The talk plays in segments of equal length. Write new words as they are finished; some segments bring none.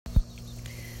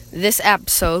This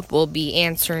episode will be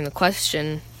answering the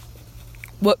question,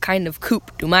 what kind of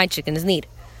coop do my chickens need?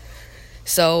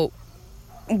 So,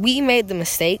 we made the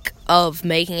mistake of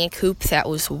making a coop that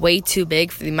was way too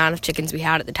big for the amount of chickens we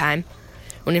had at the time.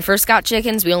 When we first got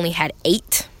chickens, we only had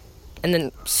 8, and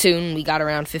then soon we got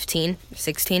around 15,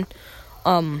 16.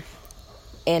 And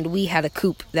we had a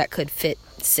coop that could fit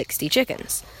 60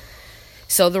 chickens.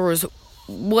 So there was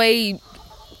way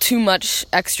too much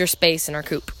extra space in our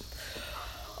coop.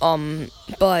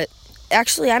 But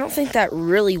actually, I don't think that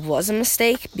really was a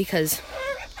mistake, because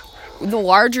the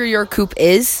larger your coop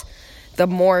is, the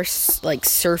more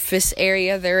surface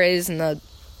area there is, and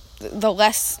the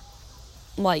less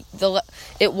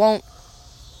it won't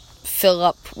fill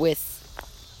up with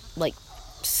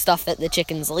stuff that the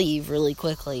chickens leave really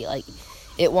quickly.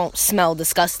 It won't smell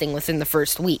disgusting within the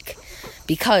first week,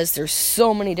 because there's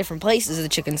so many different places the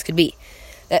chickens could be.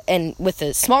 And with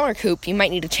a smaller coop, you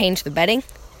might need to change the bedding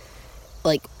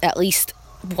at least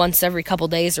once every couple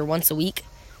days or once a week.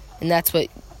 And that's what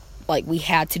we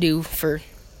had to do for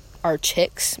our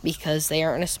chicks, because they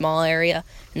are in a small area,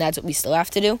 and that's what we still have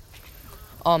to do.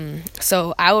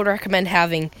 So I would recommend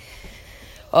having,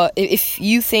 if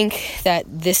you think that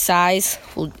this size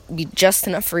will be just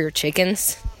enough for your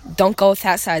chickens, don't go with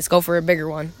that size, go for a bigger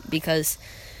one, because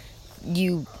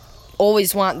you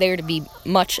always want there to be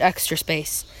much extra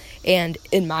space. And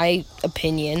in my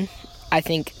opinion, I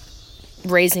think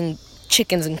raising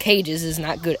chickens in cages is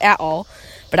not good at all,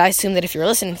 but I assume that if you're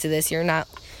listening to this, you're not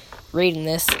rating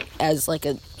this as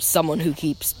someone who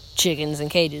keeps chickens in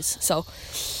cages. So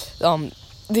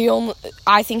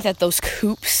I think that those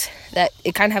coops, that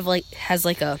it kind of has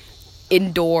a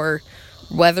indoor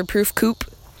weatherproof coop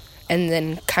and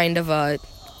then kind of a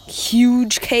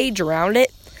huge cage around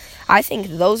it, I think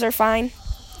those are fine,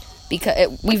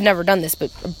 because we've never done this,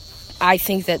 but I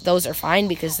think that those are fine,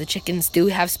 because the chickens do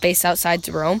have space outside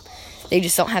to roam. They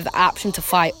just don't have the option to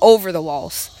fly over the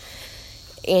walls,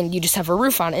 and you just have a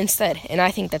roof on it instead. And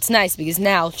I think that's nice, because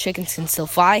now chickens can still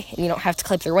fly, and you don't have to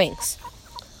clip their wings.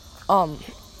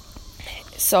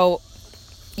 So,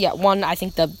 yeah, 1, I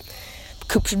think the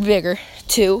coop should be bigger.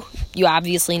 2, you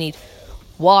obviously need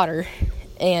water.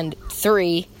 And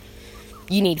 3,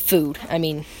 you need food. I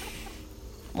mean,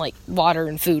 water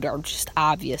and food are just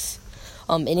obvious.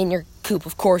 And in your coop,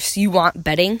 of course, you want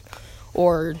bedding,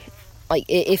 or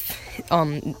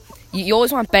you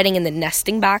always want bedding in the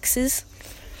nesting boxes.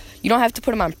 You don't have to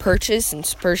put them on perches,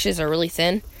 since perches are really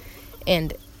thin,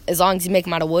 and as long as you make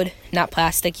them out of wood, not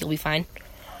plastic, you'll be fine.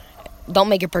 Don't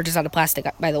make your perches out of plastic,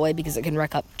 by the way, because it can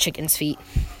wreck up chickens' feet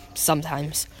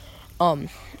sometimes.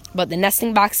 But the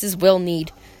nesting boxes will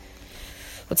need,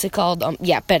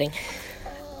 bedding.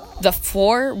 The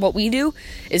floor, what we do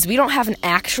is we don't have an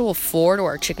actual floor to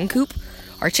our chicken coop.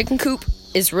 Our chicken coop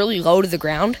is really low to the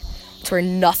ground, to where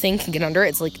nothing can get under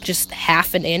it. It's just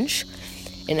half an inch,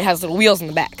 and it has little wheels in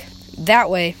the back. That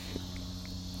way,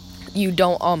 you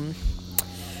don't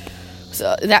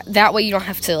that way you don't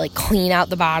have to clean out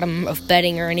the bottom of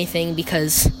bedding or anything,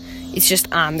 because it's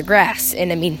just on the grass.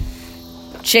 And I mean,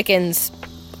 chickens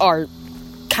are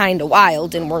kind of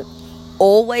wild and weren't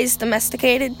always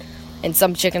domesticated. And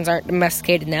some chickens aren't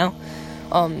domesticated now,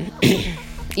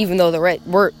 even though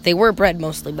they were bred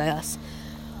mostly by us.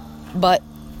 But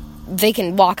they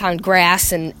can walk on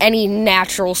grass and any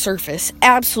natural surface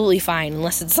absolutely fine,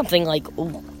 unless it's something like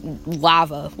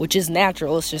lava, which is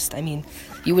natural. It's just,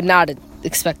 you would not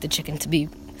expect a chicken to be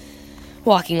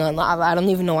walking on lava. I don't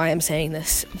even know why I'm saying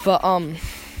this. But,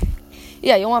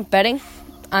 you want bedding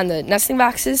on the nesting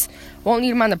boxes. Won't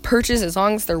need them on the perches, as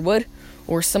long as they're wood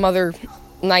or some other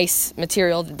nice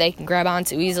material that they can grab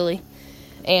onto easily.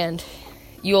 And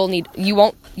you'll need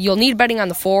bedding on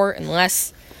the floor,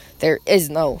 unless there is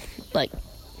no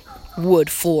wood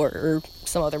floor or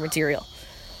some other material.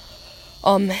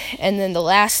 And then the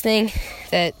last thing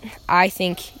that I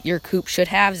think your coop should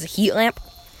have is a heat lamp.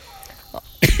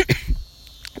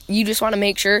 You just want to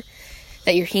make sure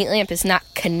that your heat lamp is not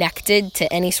connected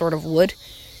to any sort of wood.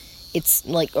 It's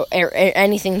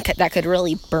anything that could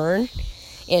really burn.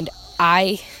 And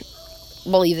I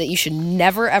believe that you should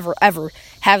never, ever, ever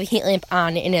have a heat lamp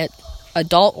on in an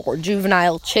adult or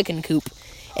juvenile chicken coop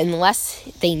unless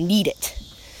they need it.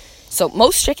 So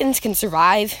most chickens can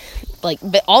survive,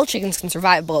 all chickens can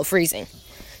survive below freezing.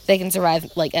 They can survive,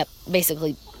 at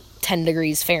basically 10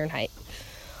 degrees Fahrenheit.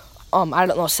 I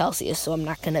don't know Celsius, so I'm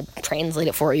not going to translate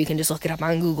it for you. You can just look it up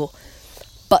on Google.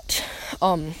 But,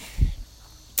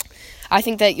 I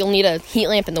think that you'll need a heat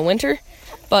lamp in the winter,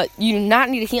 but you do not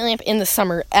need a heat lamp in the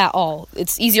summer at all.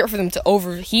 It's easier for them to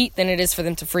overheat than it is for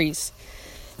them to freeze.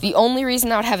 The only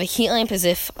reason I would have a heat lamp is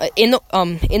if in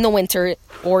the winter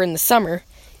or in the summer,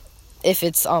 if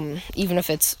it's even if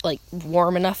it's like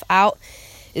warm enough out,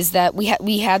 is that we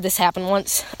had this happen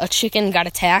once. A chicken got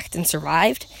attacked and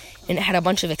survived, and it had a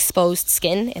bunch of exposed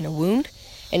skin and a wound.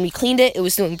 And we cleaned it. It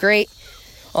was doing great.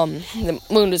 The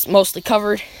wound was mostly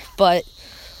covered, but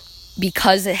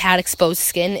because it had exposed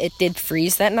skin, it did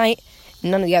freeze that night.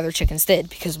 None of the other chickens did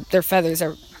because their feathers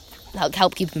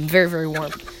help keep them very, very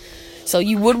warm. So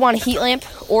you would want a heat lamp,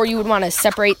 or you would want to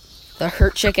separate the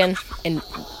hurt chicken and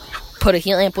put a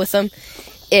heat lamp with them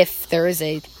if there is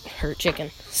a hurt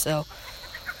chicken. So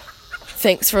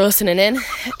thanks for listening in,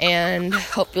 and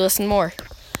hope you listen more.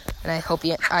 And I hope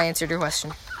I answered your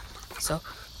question. So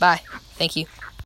bye. Thank you.